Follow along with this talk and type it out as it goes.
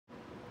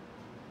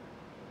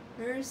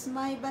Here's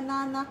my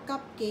banana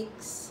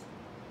cupcakes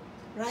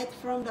right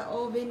from the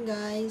oven,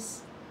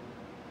 guys.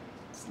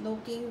 It's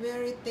looking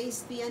very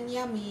tasty and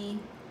yummy.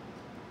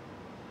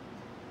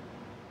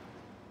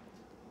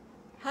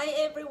 Hi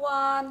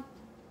everyone,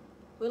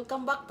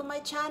 welcome back to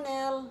my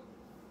channel.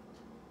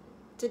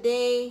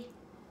 Today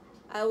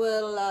I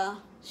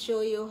will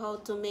show you how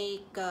to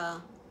make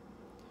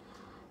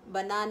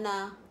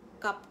banana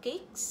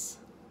cupcakes.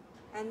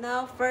 And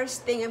now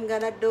first thing I'm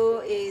gonna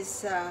do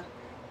is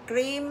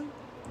cream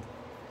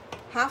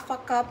half a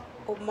cup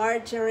of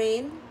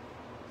margarine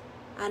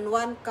and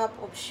 1 cup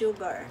of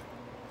sugar.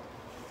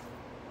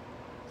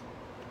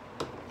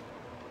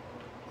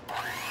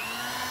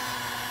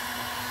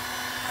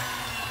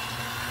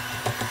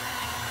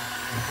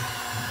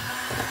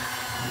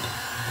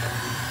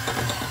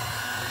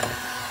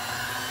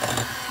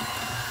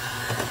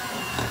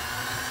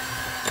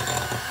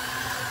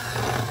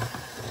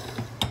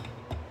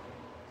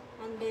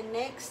 And then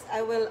next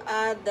I will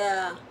add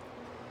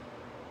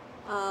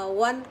 1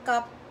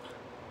 cup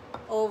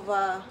of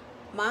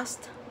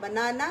mashed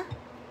banana,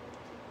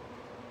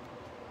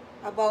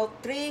 about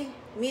 3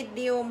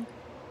 medium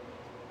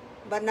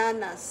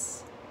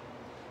bananas,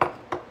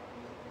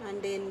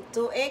 and then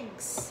 2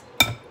 eggs,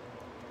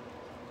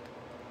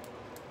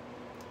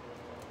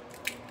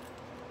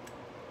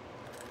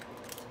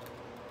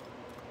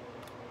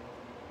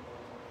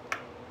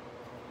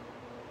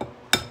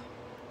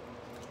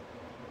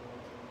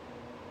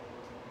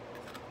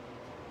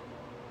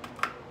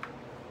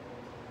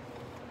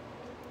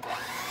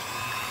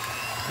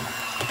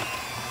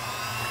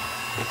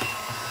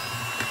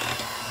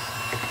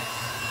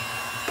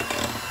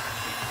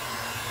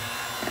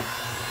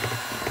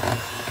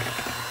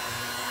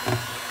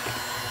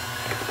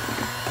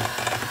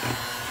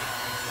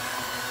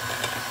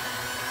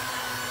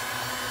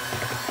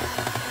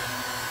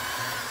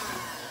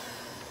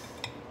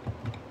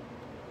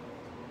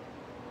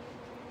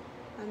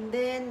 and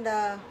then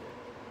the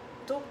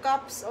 2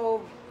 cups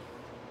of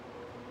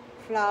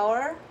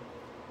flour,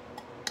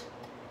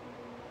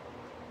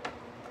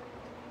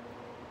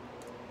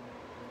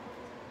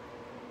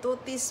 2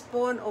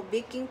 teaspoons of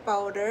baking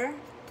powder,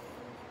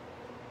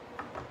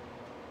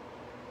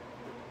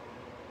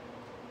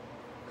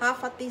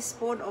 half a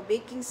teaspoon of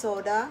baking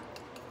soda,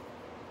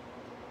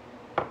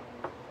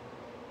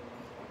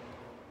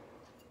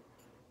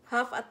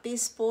 half a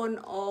teaspoon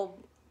of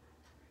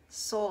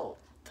salt,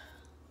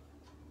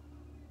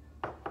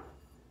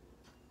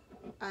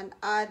 and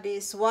add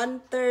this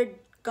 1/3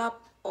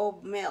 cup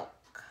of milk.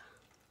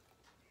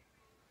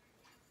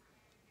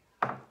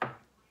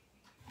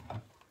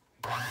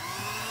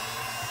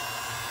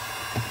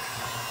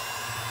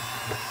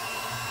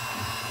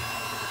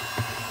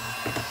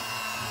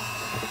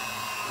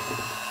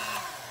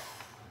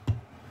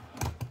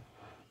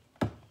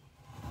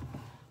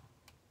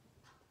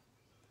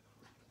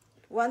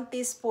 One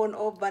teaspoon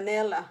of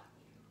vanilla.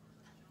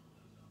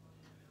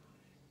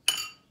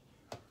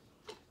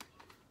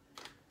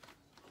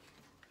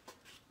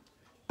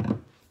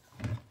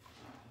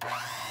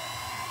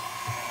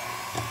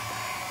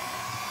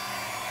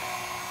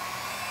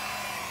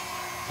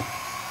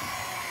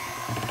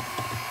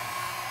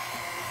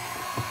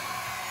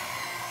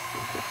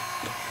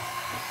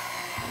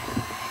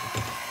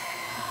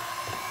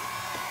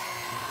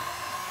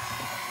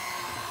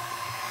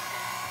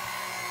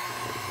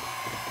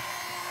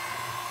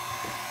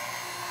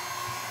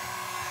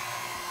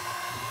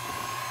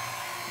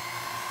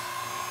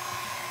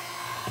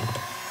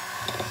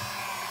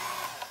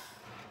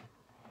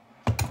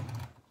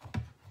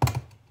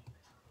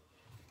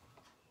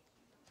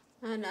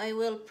 And I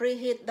will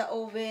preheat the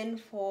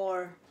oven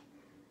for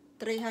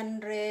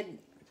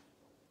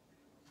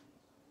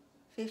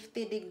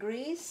 350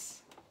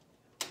 degrees.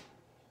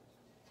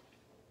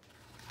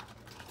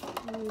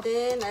 And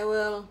then I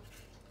will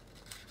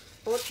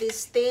put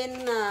these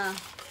 10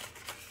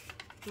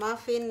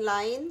 muffin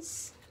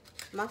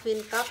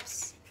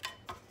cups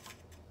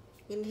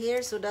in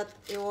here so that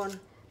it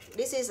won't.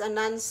 This is a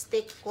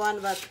non-stick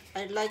one, but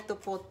I'd like to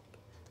put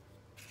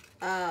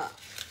a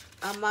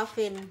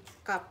muffin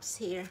cups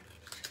here,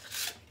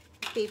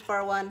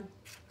 paper one.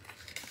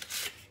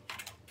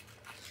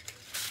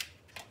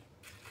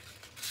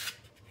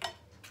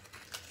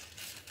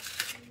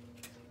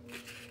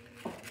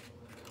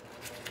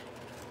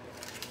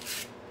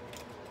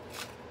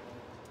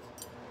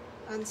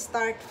 And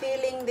start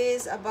filling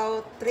this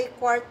about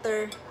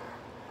 3/4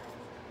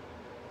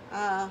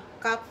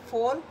 cup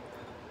full.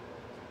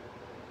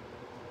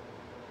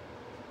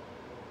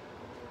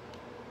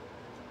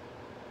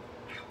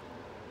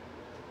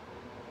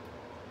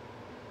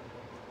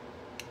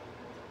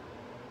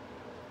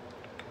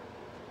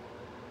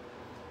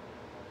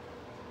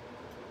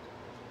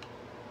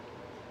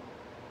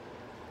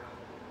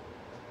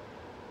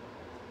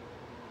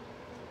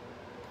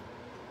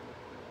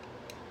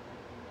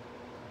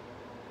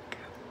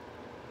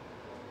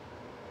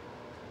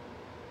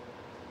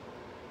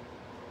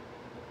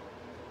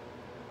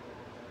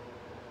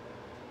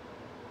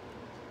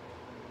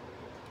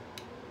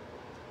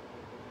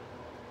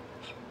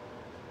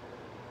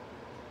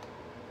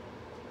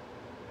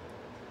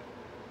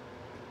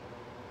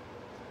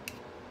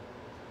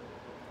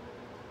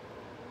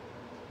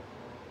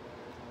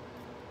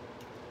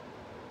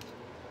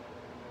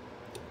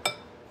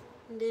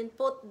 And then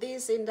put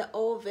this in the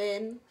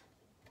oven,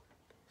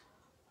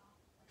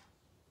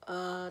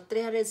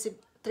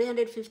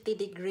 350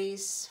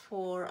 degrees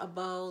for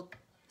about,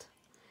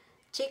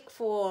 check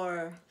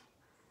for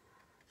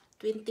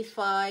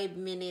 25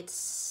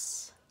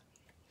 minutes.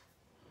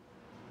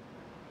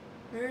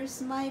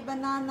 Here's my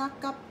banana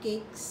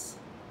cupcakes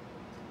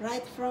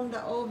right from the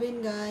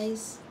oven,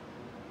 guys.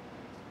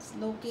 It's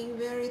looking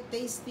very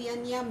tasty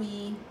and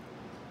yummy.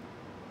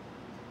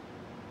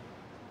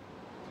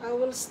 I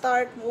will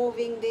start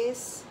moving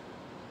this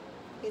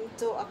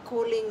into a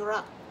cooling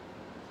rack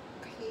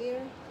here.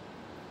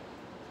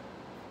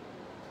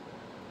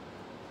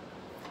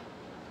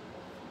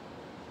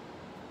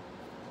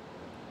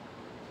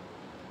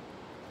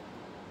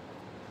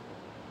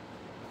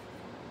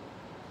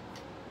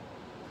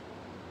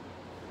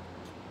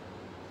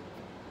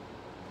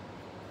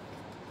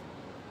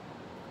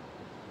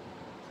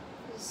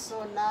 It's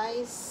so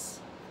nice,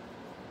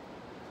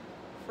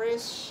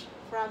 fresh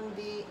from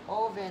the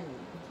oven.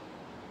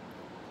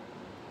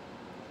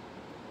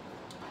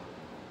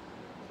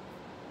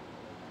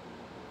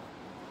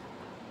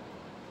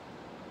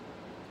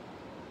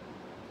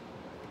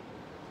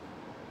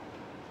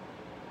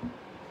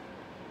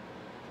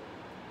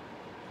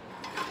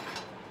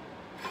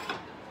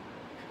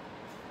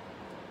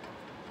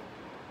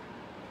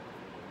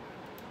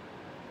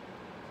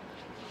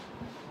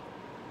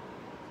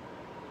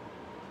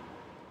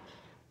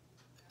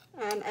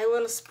 And I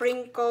will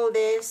sprinkle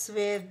this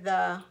with,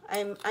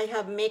 I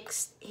have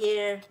mixed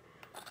here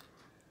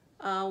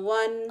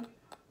 1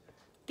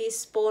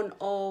 teaspoon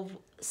of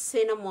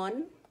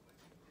cinnamon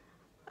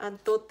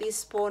and 2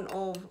 teaspoons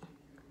of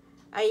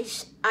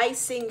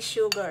icing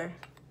sugar.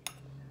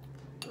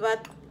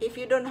 But if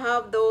you don't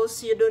have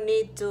those, you don't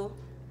need to.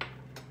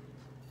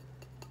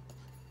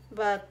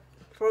 But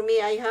for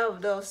me, I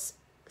have those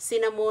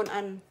cinnamon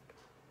and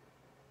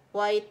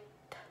white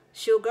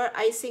sugar,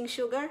 icing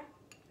sugar.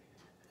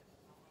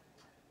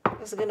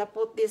 I'm just gonna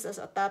put this as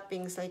a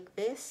toppings like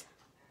this.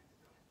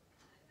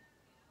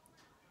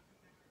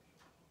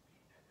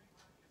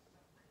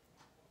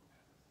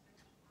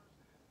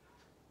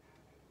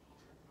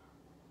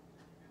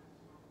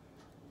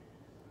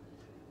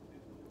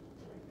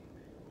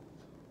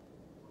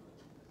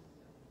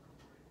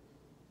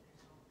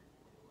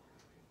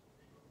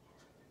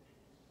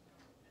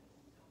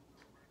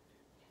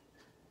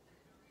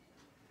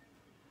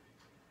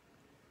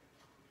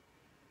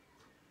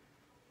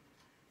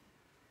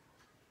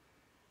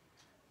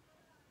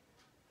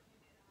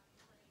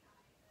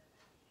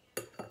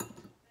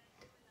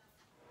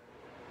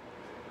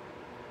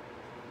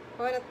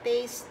 I want to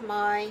taste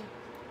my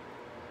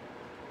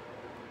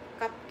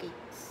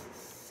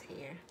cupcakes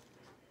here.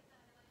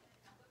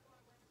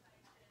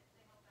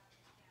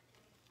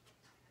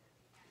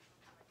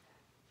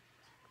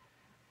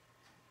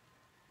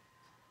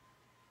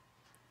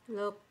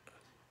 Look.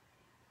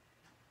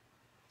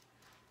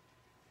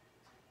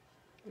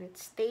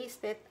 Let's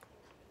taste it.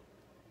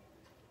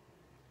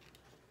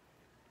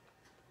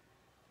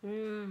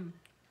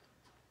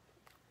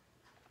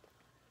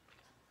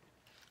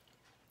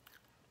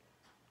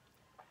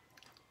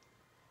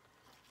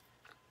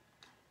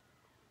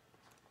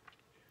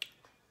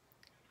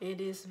 It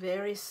is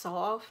very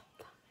soft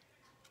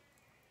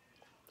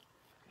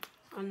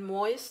and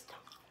moist.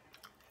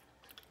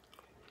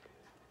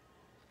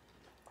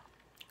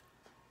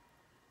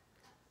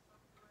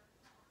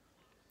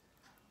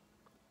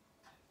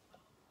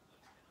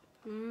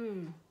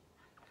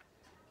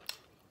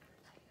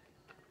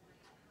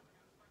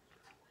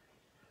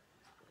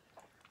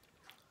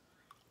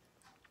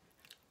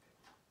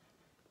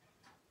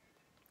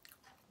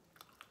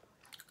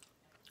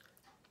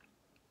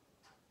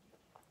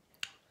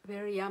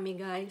 Very yummy,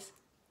 guys.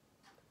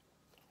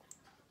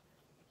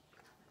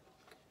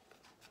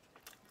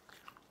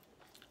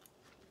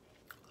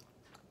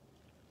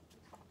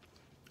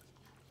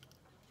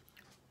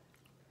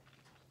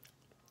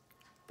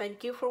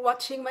 Thank you for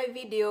watching my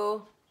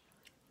video.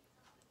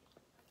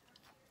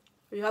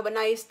 You have a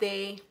nice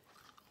day.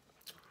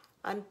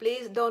 And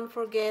please don't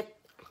forget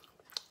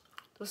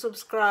to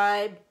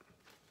subscribe,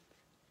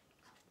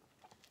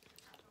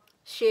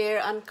 share,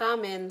 and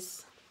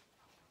comments.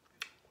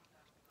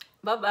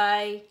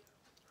 Bye-bye.